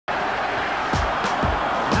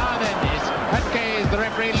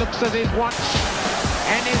referee looks at his watch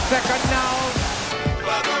and his second now.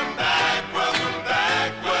 Welcome back, welcome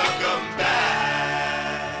back, welcome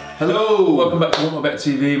back. Hello, welcome back to Bet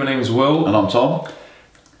TV. My name is Will. And I'm Tom.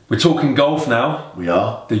 We're talking golf now. We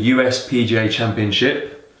are. The US PGA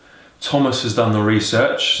Championship. Thomas has done the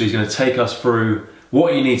research, so he's going to take us through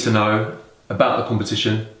what you need to know about the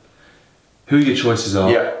competition, who your choices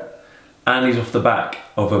are. Yeah. And he's off the back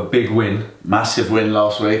of a big win. Massive win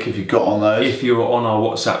last week if you got on those. If you were on our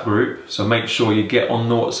WhatsApp group, so make sure you get on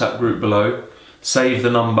the WhatsApp group below, save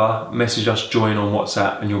the number, message us, join on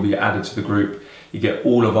WhatsApp, and you'll be added to the group. You get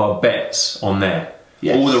all of our bets on there.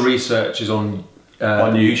 Yes. All the research is on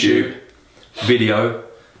YouTube, video,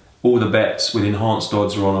 all the bets with enhanced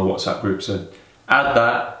odds are on our WhatsApp group. So add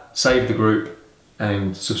that, save the group,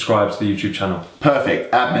 and subscribe to the YouTube channel.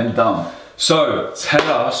 Perfect, admin done. So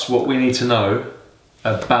tell us what we need to know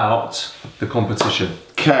about the competition.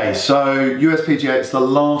 Okay, so US PGA, it's the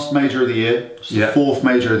last major of the year. It's the fourth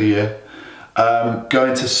major of the year.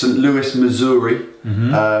 Going to St. Louis, Missouri,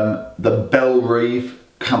 the Bellerive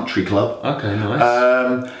Country Club. Okay,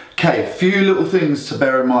 nice. Okay, a few little things to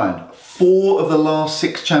bear in mind. 4 of the last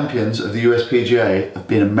 6 champions of the US PGA have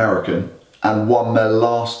been American and won their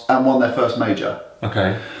first major.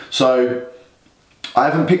 Okay. So I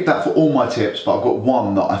haven't picked that for all my tips, but I've got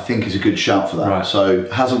one that I think is a good shout for that. Right. So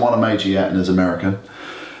hasn't won a major yet and is American.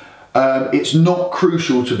 It's not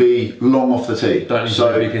crucial to be long off the tee. Don't need to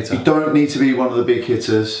be a big hitter. You don't need to be one of the big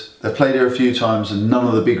hitters. They've played here a few times and none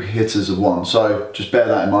of the big hitters have won. So just bear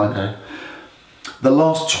that in mind. Okay. The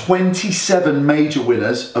last 27 major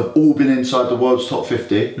winners have all been inside the world's top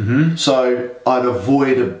 50. So I'd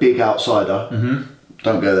avoid a big outsider.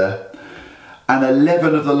 Don't go there. And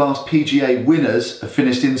 11 of the last PGA winners have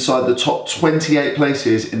finished inside the top 28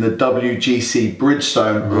 places in the WGC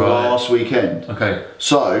Bridgestone last weekend. Okay.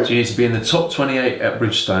 So you need to be in the top 28 at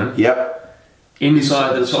Bridgestone. Yep.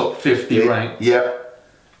 Inside the top 50 ranked. Yep.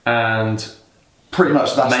 And pretty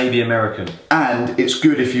much that's maybe American. And it's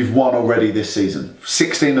good if you've won already this season.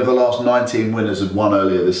 16 of the last 19 winners have won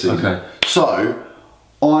earlier this season. Okay. So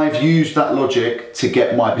I've used that logic to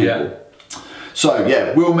get my people. Yeah. So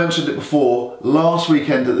yeah, Will mentioned it before, last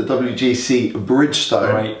weekend at the WGC Bridgestone.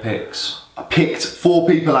 Great picks. I picked 4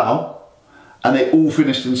 people out and they all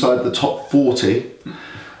finished inside the top 40.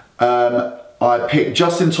 I picked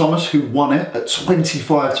Justin Thomas, who won it at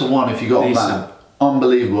 25 to 1 if you got on that.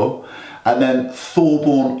 Unbelievable. And then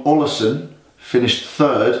Thorborn Olesen finished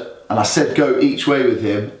 3rd, and I said go each way with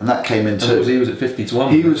him, and that came in too. He was at 50 to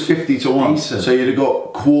 1. He was 50 to 1. Decent. So you'd have got a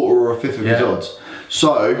quarter or a fifth of his odds.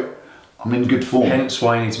 So I'm in good form. Hence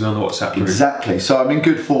why you need to be on the WhatsApp group. Exactly. So I'm in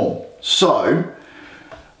good form. So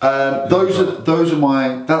those are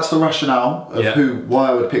my. That's the rationale of why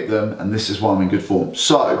I would pick them, and this is why I'm in good form.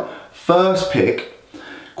 So first pick.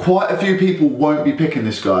 Quite a few people won't be picking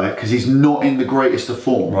this guy because he's not in the greatest of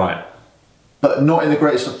form. Right. But not in the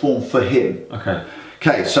greatest of form for him. Okay.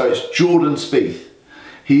 Okay. So it's Jordan Spieth.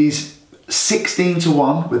 He's 16 to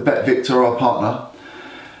 1 with BetVictor, our partner.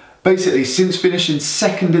 Basically, since finishing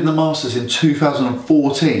 2nd in the Masters in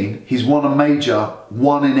 2014, he's won a major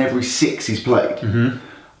 1 in every 6 he's played.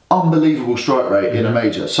 Unbelievable strike rate in a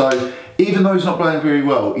major. So even though he's not playing very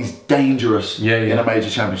well, he's dangerous in a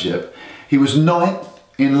major championship. He was 9th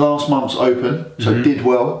in last month's Open, so did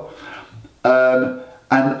well.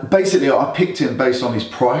 And basically, I picked him based on his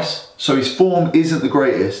price. So his form isn't the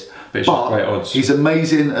greatest, but great odds. He's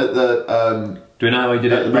amazing at the. Do you know how he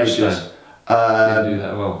did at the majors? Didn't do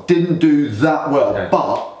that well. Didn't do that well,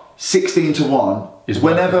 but 16 to 1 is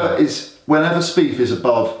whenever Spieth is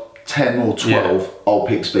above 10 or 12, I'll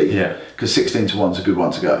pick Spieth. Yeah. Because 16 to 1 is a good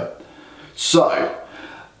one to go. So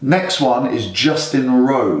next one is Justin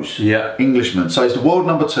Rose. Yeah. Englishman. So he's the world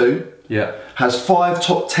number 2. Yeah. Has 5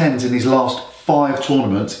 top 10s in his last 5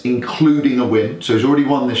 tournaments, including a win. So he's already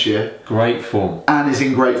won this year. Great form. And is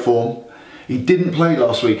in great form. He didn't play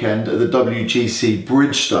last weekend at the WGC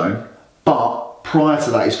Bridgestone. But prior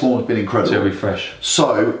to that, his form's been incredible. So he'll be fresh.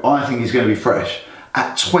 So I think he's going to be fresh.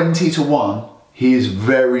 At 20 to 1, he is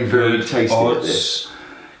very, very tasty at this.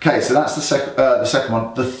 Okay, so that's the second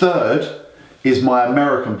one. The third is my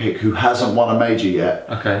American pick, who hasn't won a major yet.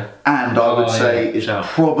 Okay. And I would say is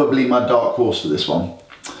probably my dark horse for this one.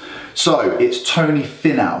 So it's Tony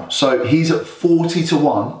Finau. So he's at 40 to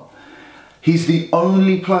 1. He's the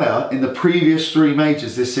only player in the previous 3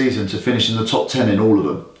 majors this season to finish in the top 10 in all of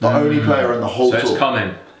them. The only player in the whole tour. So it's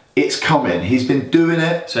coming. It's coming. He's been doing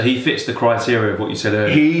it. So he fits the criteria of what you said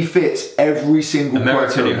earlier. He fits every single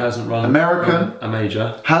criteria. Who hasn't run a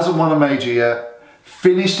major. Hasn't won a major yet.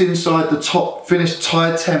 Finished inside the top. Finished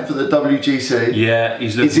tied 10th for the WGC. Yeah,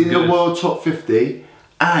 he's looking good. He's in the world top 50.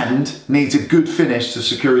 and needs a good finish to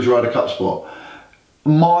secure his Ryder Cup spot.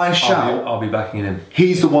 My shout, I'll be backing him.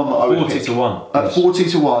 He's the one that I would 40 pick. to 1. At 40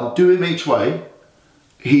 to 1, do him each way.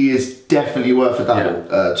 He is definitely worth a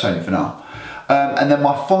double, Tony Finau. And then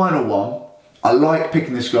my final one, I like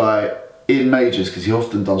picking this guy in majors because he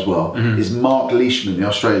often does well, is Mark Leishman, the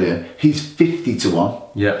Australian. He's 50 to 1.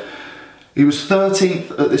 Yeah. He was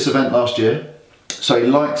 13th at this event last year, so he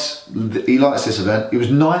likes this event. He was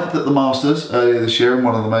 9th at the Masters earlier this year in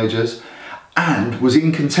one of the majors, and was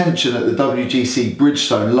in contention at the WGC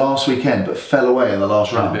Bridgestone last weekend, but fell away in the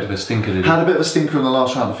last round. Had a bit of a stinker, did he? Had a bit of a stinker in the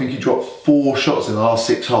last round. I think he dropped 4 shots in the last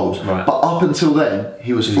 6 holes. Right. But up until then,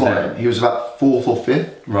 he was flying. He was about 4th or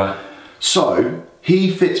 5th. Right. So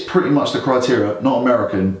he fits pretty much the criteria, not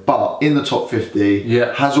American, but in the top 50.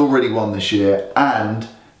 Yeah. Has already won this year and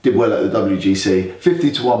did well at the WGC.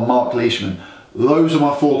 50 to 1, Mark Leishman. Those are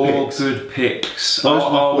my 4 picks. Good picks. Those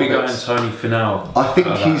are my Are we 4 going picks. Tony Finau? I think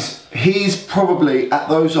he's probably at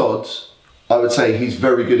those odds. I would say he's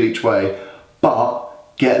very good each way,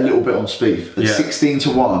 but get a little bit on Spieth at 16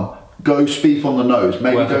 to 1. Go Spieth on the nose.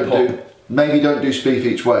 Maybe don't do Spieth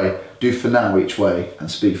each way. Do Finau each way and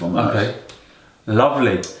Spieth on the nose. Okay,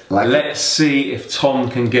 lovely. Let's see if Tom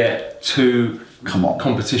can get 2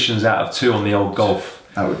 competitions out of 2 on the old golf.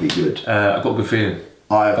 That would be good. I've got a good feeling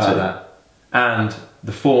about that. And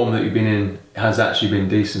the form that you've been in has actually been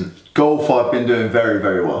decent. Golf, I've been doing very,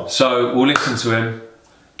 very well. So we'll listen to him.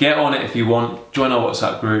 Get on it if you want. Join our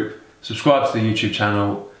WhatsApp group. Subscribe to the YouTube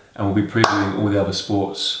channel, and we'll be previewing all the other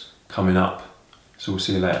sports coming up. So we'll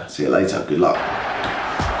see you later. See you later. Good luck.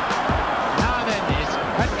 Now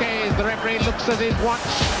then, the referee looks at his watch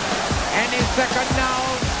and his second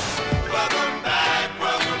now.